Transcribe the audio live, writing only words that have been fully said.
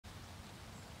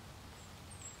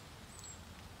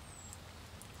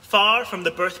Far from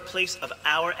the birthplace of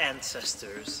our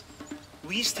ancestors,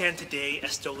 we stand today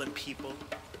as stolen people,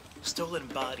 stolen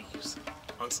bodies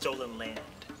on stolen land.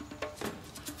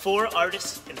 4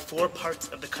 artists in 4 parts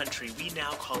of the country we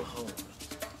now call home,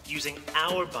 using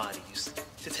our bodies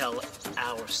to tell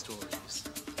our stories.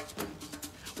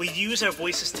 We use our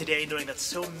voices today knowing that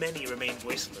so many remain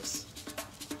voiceless.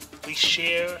 We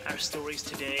share our stories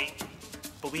today,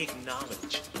 but we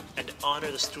acknowledge and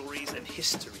honor the stories and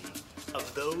history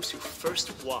of those who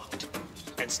first walked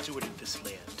and stewarded this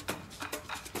land.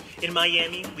 In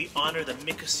Miami, we honor the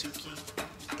Miccosukee,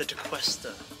 the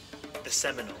Tequesta, the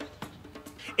Seminole.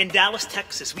 In Dallas,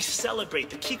 Texas, we celebrate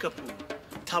the Kickapoo,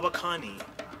 Tawakoni,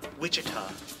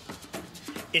 Wichita.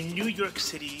 In New York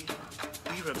City,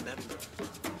 we remember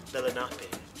the Lenape,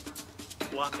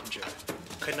 Wappinger,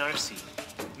 Canarsie,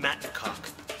 Mattencock,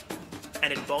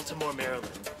 and in Baltimore,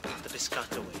 Maryland, the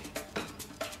Piscataway.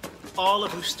 All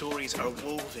of whose stories are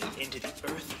woven into the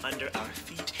earth under our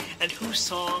feet, and whose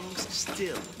songs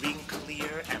still ring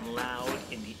clear and loud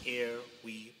in the air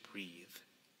we breathe.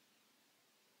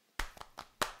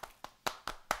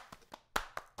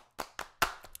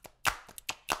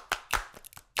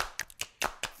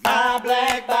 My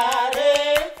black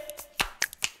body,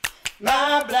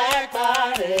 my black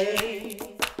body,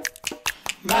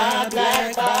 my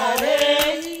black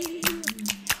body,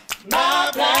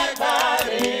 my black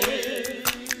body.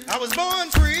 I was born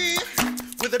free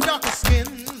with a darker skin.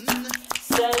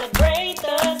 Celebrate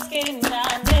the skin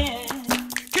I'm in.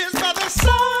 Kissed by the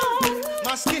sun,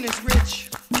 my skin is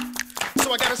rich.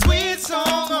 So I got a sweet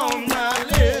song on my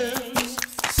lips,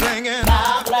 singing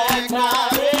my black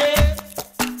body.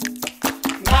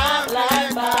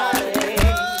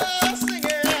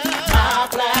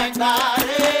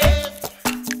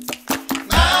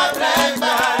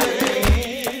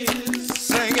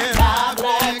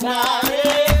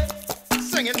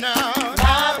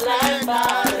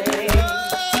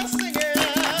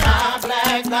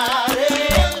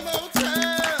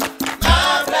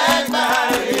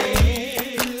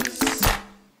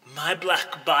 My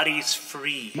black body is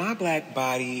free. My black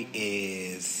body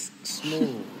is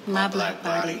smooth. My black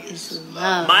body is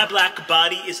love. My black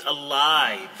body is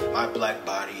alive. My black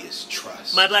body is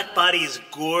trust. My black body is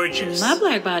gorgeous. My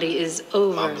black body is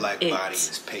over My black it. body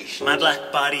is patient. My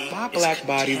black body My is black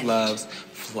body content. loves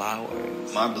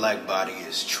flowers. My black body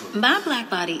is true. My black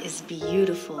body is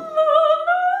beautiful.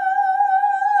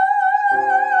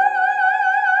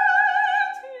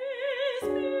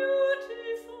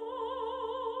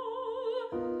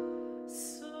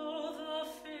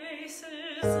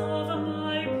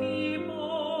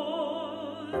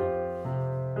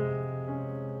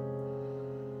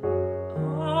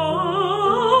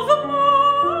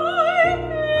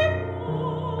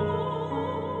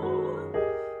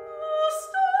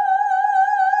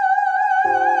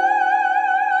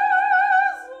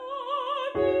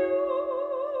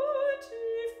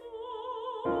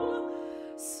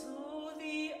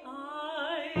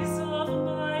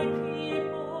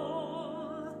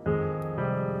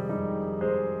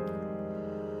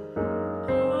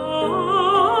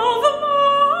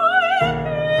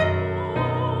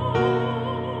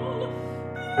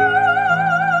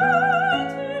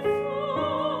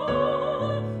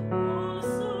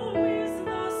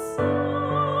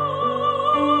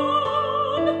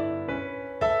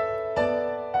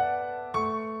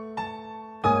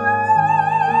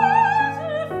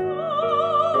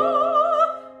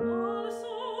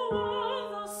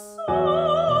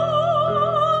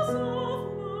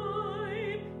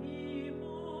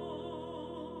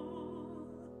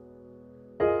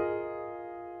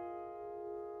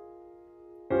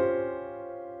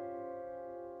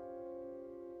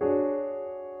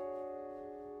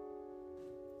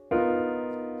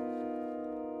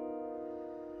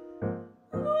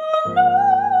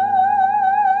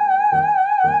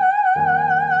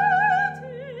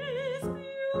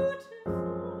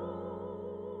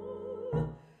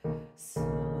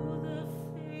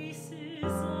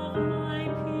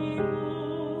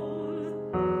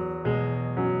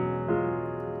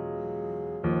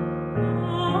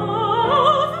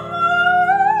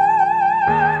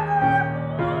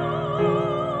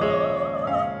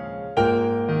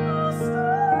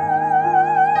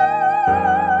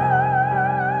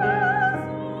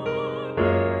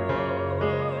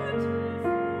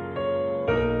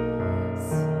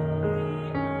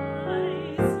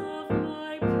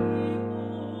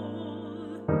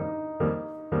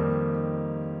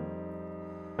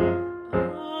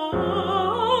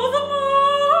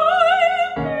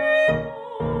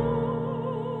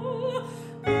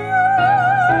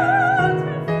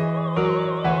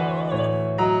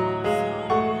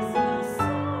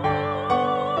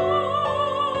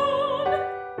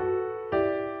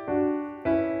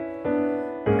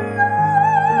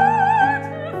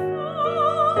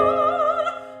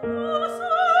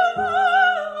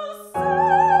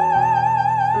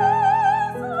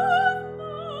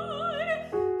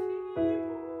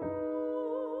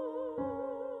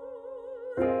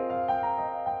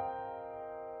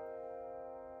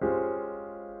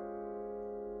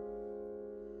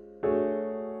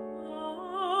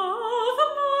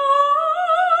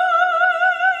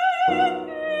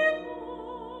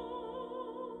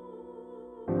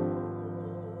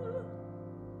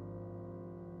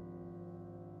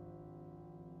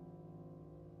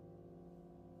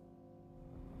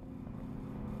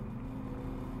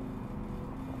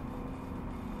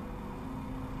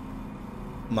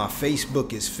 My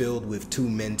Facebook is filled with two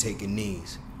men taking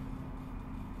knees.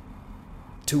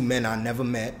 Two men I never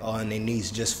met are on their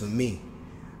knees just for me.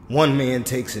 One man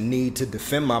takes a knee to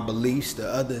defend my beliefs, the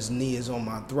other's knee is on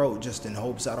my throat just in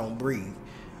hopes I don't breathe.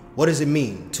 What does it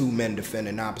mean, two men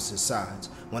defending opposite sides,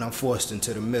 when I'm forced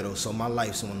into the middle, so my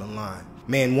life's on the line?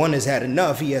 Man, one has had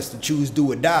enough, he has to choose do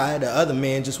or die. The other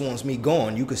man just wants me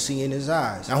gone, you can see in his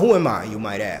eyes. Now who am I, you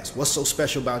might ask? What's so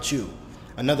special about you?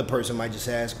 Another person might just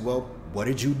ask, well, what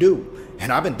did you do?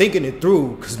 And I've been thinking it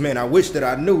through, cause man, I wish that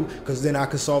I knew, cause then I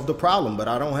could solve the problem, but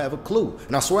I don't have a clue.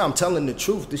 And I swear I'm telling the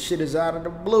truth, this shit is out of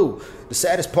the blue. The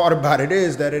saddest part about it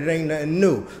is that it ain't nothing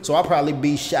new. So I'll probably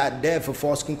be shot dead for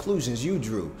false conclusions you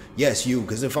drew. Yes, you,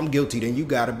 cause if I'm guilty, then you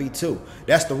gotta be too.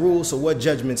 That's the rule, so what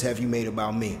judgments have you made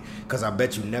about me? Cause I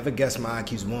bet you never guessed my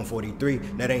IQ's 143,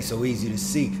 that ain't so easy to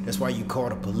see. That's why you call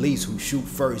the police, who shoot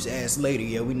first, ask later.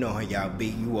 Yeah, we know how y'all be,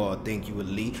 you all think you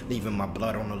elite, leaving my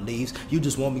blood on the leaves. You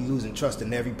just want me losing trust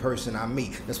in every person I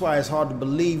meet. That's why it's hard to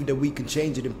believe that we can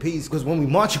change it in peace. Cause when we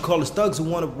march, you call us thugs who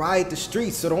wanna riot the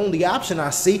streets. So the only option I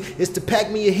see is to pack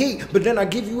me a heat, but then I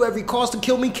give you every cause to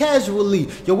kill me casually.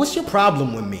 Yo, what's your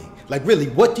problem with me? Like really,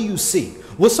 what do you see?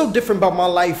 What's so different about my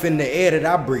life in the air that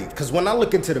I breathe? Cause when I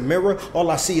look into the mirror,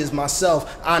 all I see is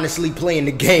myself honestly playing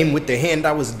the game with the hand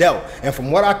I was dealt. And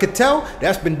from what I could tell,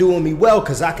 that's been doing me well,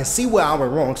 cause I can see where I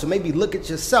went wrong. So maybe look at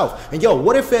yourself. And yo,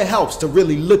 what if it helps to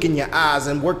really look in your eyes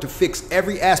and work to fix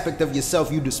every aspect of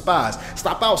yourself you despise?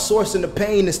 Stop outsourcing the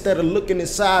pain instead of looking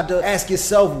inside to ask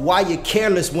yourself why you're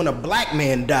careless when a black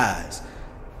man dies.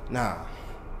 Nah,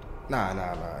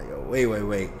 yo,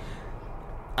 wait.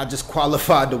 I just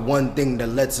qualified the one thing that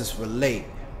lets us relate.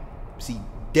 See,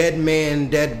 dead man,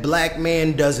 dead black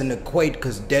man doesn't equate,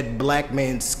 cause dead black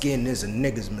man's skin is a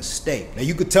nigga's mistake. Now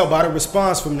you could tell by the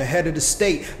response from the head of the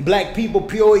state. Black people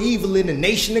pure evil in a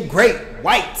nation of great.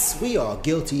 Whites, we are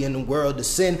guilty in the world of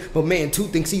sin, but man too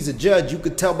thinks he's a judge, you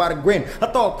could tell by the grin. I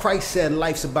thought Christ said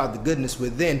life's about the goodness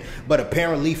within, but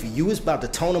apparently for you it's about the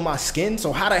tone of my skin.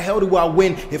 So how the hell do I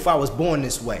win if I was born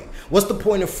this way? What's the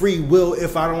point of free will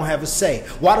if I don't have a say?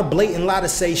 Why the blatant lie to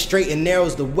say straight and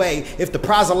narrows the way? If the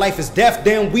prize of life is death,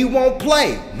 then we won't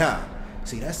play. Nah.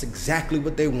 See, that's exactly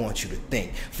what they want you to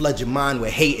think. Flood your mind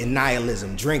with hate and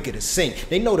nihilism, drink it or sink.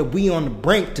 They know that we on the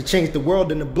brink to change the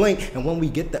world in a blink, and when we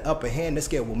get the upper hand, that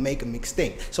scare will make them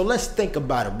extinct. So let's think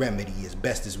about a remedy as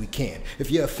best as we can.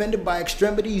 If you're offended by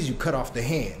extremities, you cut off the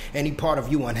hand. Any part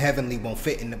of you unheavenly won't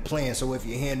fit in the plan, so if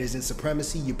your hand is in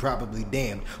supremacy, you're probably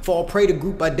damned. Fall prey to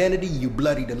group identity, you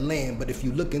bloody the land, but if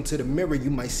you look into the mirror, you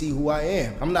might see who I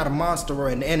am. I'm not a monster or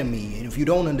an enemy, and if you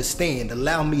don't understand,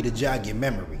 allow me to jog your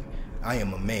memory. I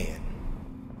am a man.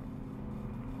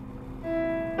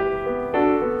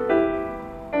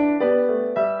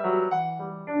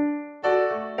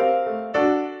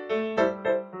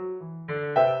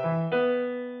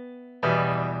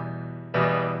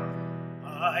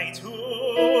 I too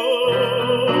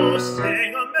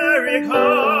sing America.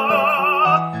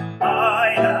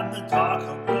 I am the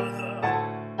darker brother.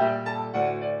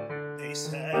 They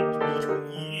sent me to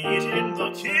eat in the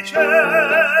kitchen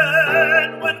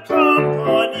when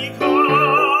company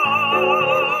comes,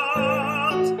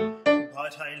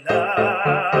 but I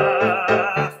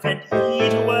laugh and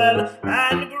eat well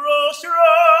and grow strong.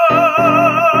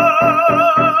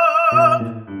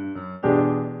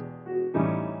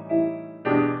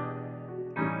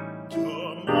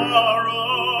 Tomorrow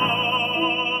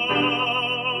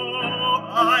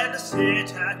I'll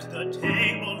sit at the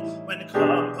table when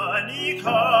company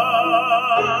comes.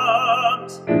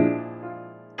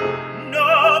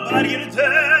 Nobody'll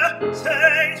dare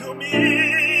say to me,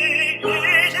 eat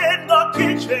in the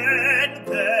kitchen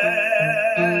then.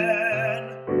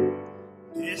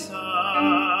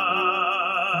 Besides,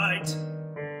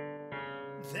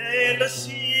 they'll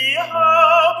see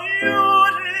how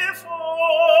beautiful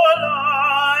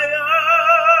I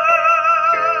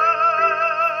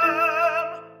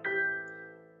am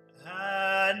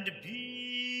and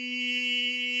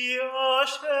be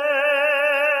ashamed.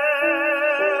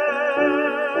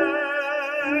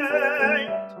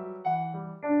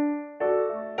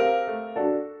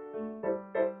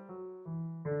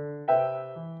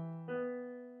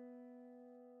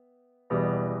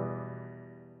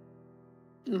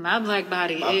 My black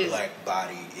body My is. black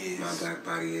body is. My black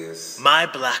body is. My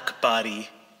black body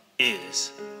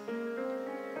is.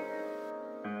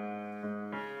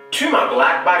 To my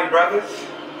black body brothers,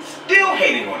 still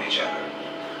hating on each other.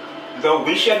 Though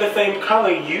we share the same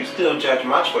color, you still judge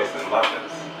my choice and love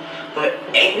us. But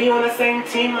ain't we on the same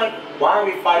team? Like, why are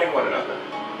we fighting one another?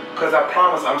 Cause I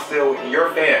promise I'm still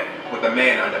your fan with a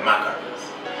man under my covers.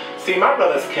 See, my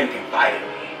brothers can confide in me,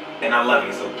 and I love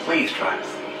you, so please try to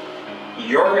see.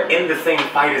 You're in the same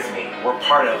fight as me. We're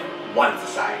part of one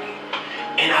society.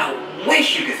 And I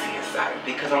wish you could see inside it,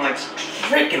 because I'm like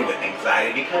stricken with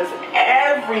anxiety because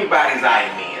everybody's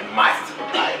eyeing me and my sense of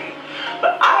propriety.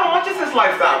 But I don't want just this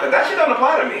lifestyle, because that shit don't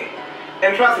apply to me.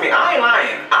 And trust me, I ain't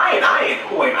lying. I ain't eyeing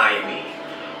who ain't eyeing me.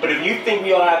 But if you think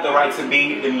we all have the right to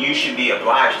be, then you should be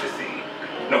obliged to see.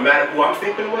 No matter who I'm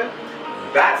sleeping with,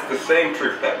 that's the same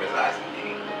truth that resides in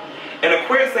me. And a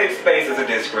queer safe space is a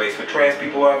disgrace for trans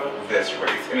people of this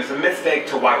race, and it's a mistake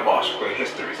to whitewash queer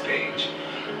history's page.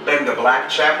 In the black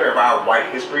chapter of our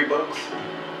white history books,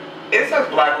 it says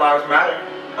Black Lives Matter,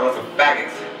 unless a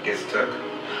faggot gets took.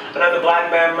 Another black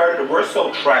man murdered, we're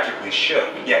so tragically shook,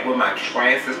 yet when my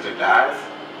trans sister dies,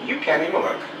 you can't even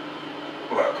look.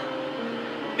 Look,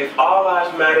 if all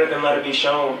lives matter, then let it be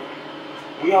shown.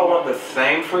 We all want the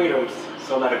same freedoms,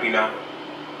 so let it be known.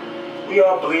 We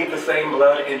all bleed the same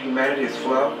blood and humanity's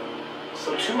flow.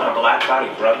 So to my black body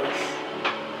brothers,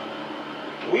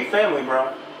 we family,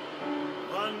 bro.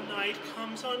 One night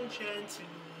comes on gently,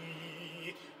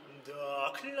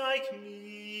 dark like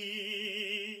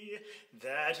me.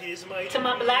 That is my... To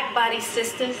my black body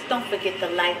sisters, don't forget the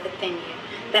light within you.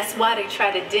 That's why they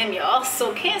try to dim you.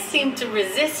 Also, can't seem to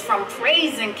resist from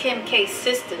praising Kim K's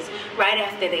sisters right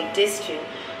after they dissed you,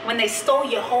 when they stole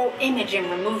your whole image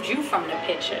and removed you from the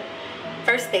picture.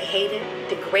 First they hated,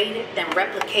 degraded, then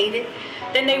replicated.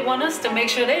 Then they want us to make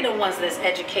sure they're the ones that's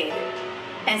educated.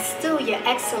 And still your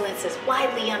excellence is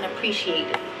widely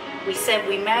unappreciated. We said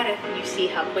we mattered, and you see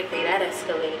how quickly that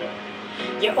escalated.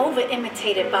 Your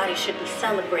over-imitated body should be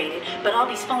celebrated, but all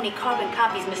these phony carbon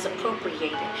copies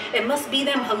misappropriated. It must be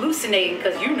them hallucinating,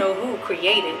 because you know who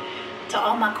created. To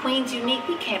all my queens unique,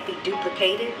 we can't be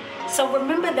duplicated. So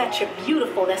remember that you're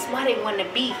beautiful, that's why they want to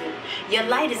be you. Your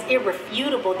light is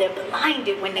irrefutable, they're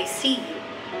blinded when they see you.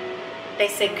 They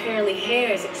say curly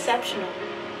hair is exceptional,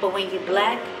 but when you're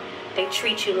black, they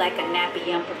treat you like a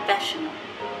nappy unprofessional.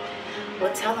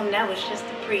 Well, tell them that was just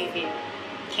a preview.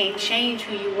 Can't change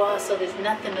who you are, so there's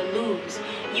nothing to lose.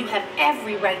 You have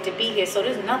every right to be here, so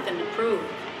there's nothing to prove.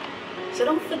 So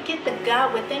don't forget the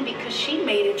God within, because she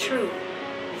made it true.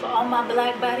 For all my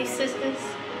black body sisters,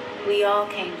 we all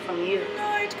came from you.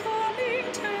 Night coming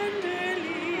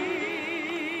tenderly,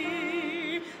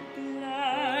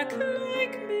 black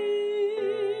like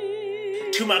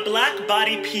me. To my black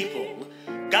body people,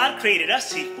 God created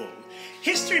us equal.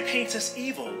 History paints us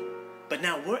evil, but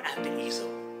now we're at the easel.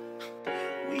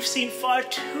 We've seen far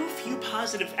too few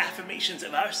positive affirmations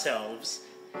of ourselves,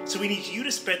 so we need you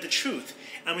to spread the truth,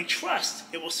 and we trust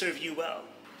it will serve you well.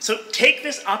 So take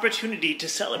this opportunity to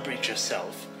celebrate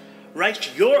yourself.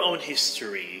 Write your own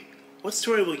history. What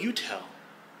story will you tell?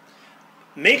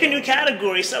 Make a new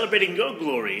category celebrating your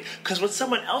glory, because what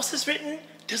someone else has written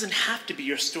doesn't have to be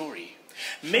your story.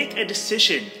 Make a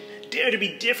decision. Dare to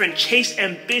be different. Chase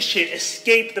ambition.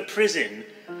 Escape the prison.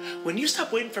 When you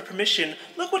stop waiting for permission,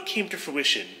 look what came to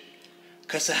fruition.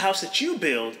 Because the house that you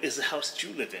build is the house that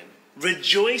you live in.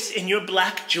 Rejoice in your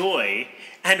black joy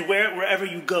and wear it wherever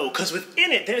you go, because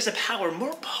within it there's a power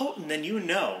more potent than you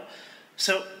know.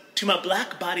 So to my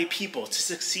black body people, to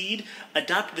succeed,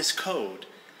 adopt this code.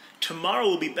 Tomorrow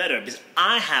will be better because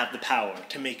I have the power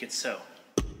to make it so.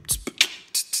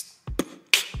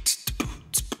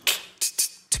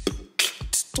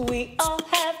 We all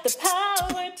have the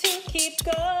power to keep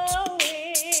going.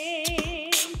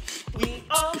 We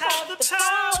all have the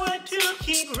power to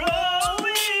keep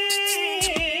growing.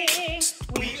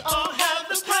 We all have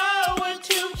the power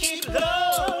to keep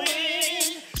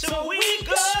going. So we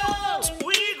go,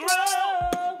 we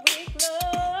grow, we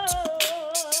glow.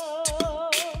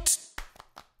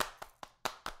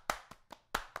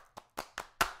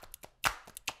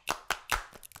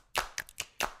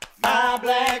 My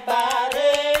black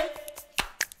body,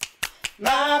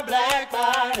 my black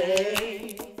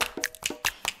body,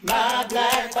 my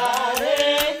black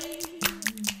body,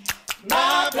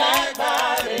 my black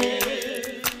body.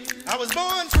 I was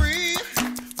born free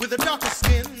with a darker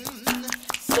skin.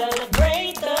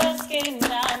 Celebrate the skin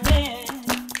I'm in.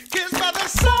 Kissed by the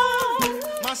sun,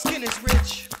 my skin is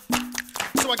rich.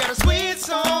 So I got a sweet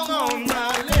song on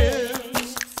my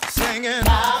lips, singing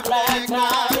my black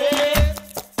body.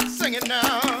 Sing it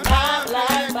now. My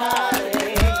black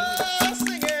body. Oh,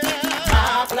 sing it.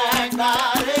 My black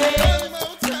body. One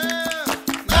more time.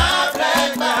 My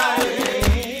black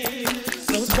body.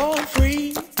 I was born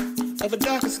free of a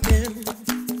darker skin.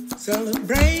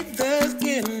 Celebrate the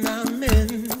skin I'm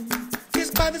in.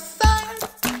 Kissed by the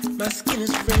sun, my skin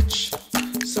is rich.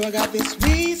 So I got this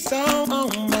sweet song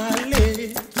on my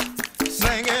lips.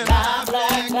 Singing my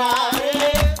black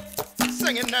body.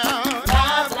 Sing it now.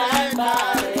 My black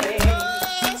body.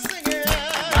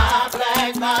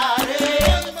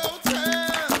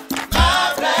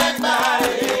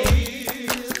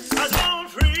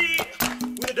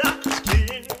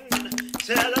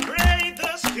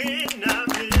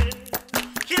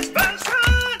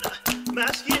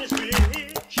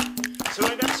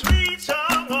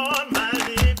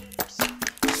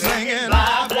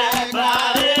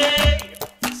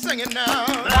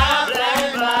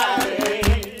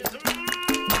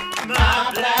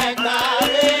 my black, my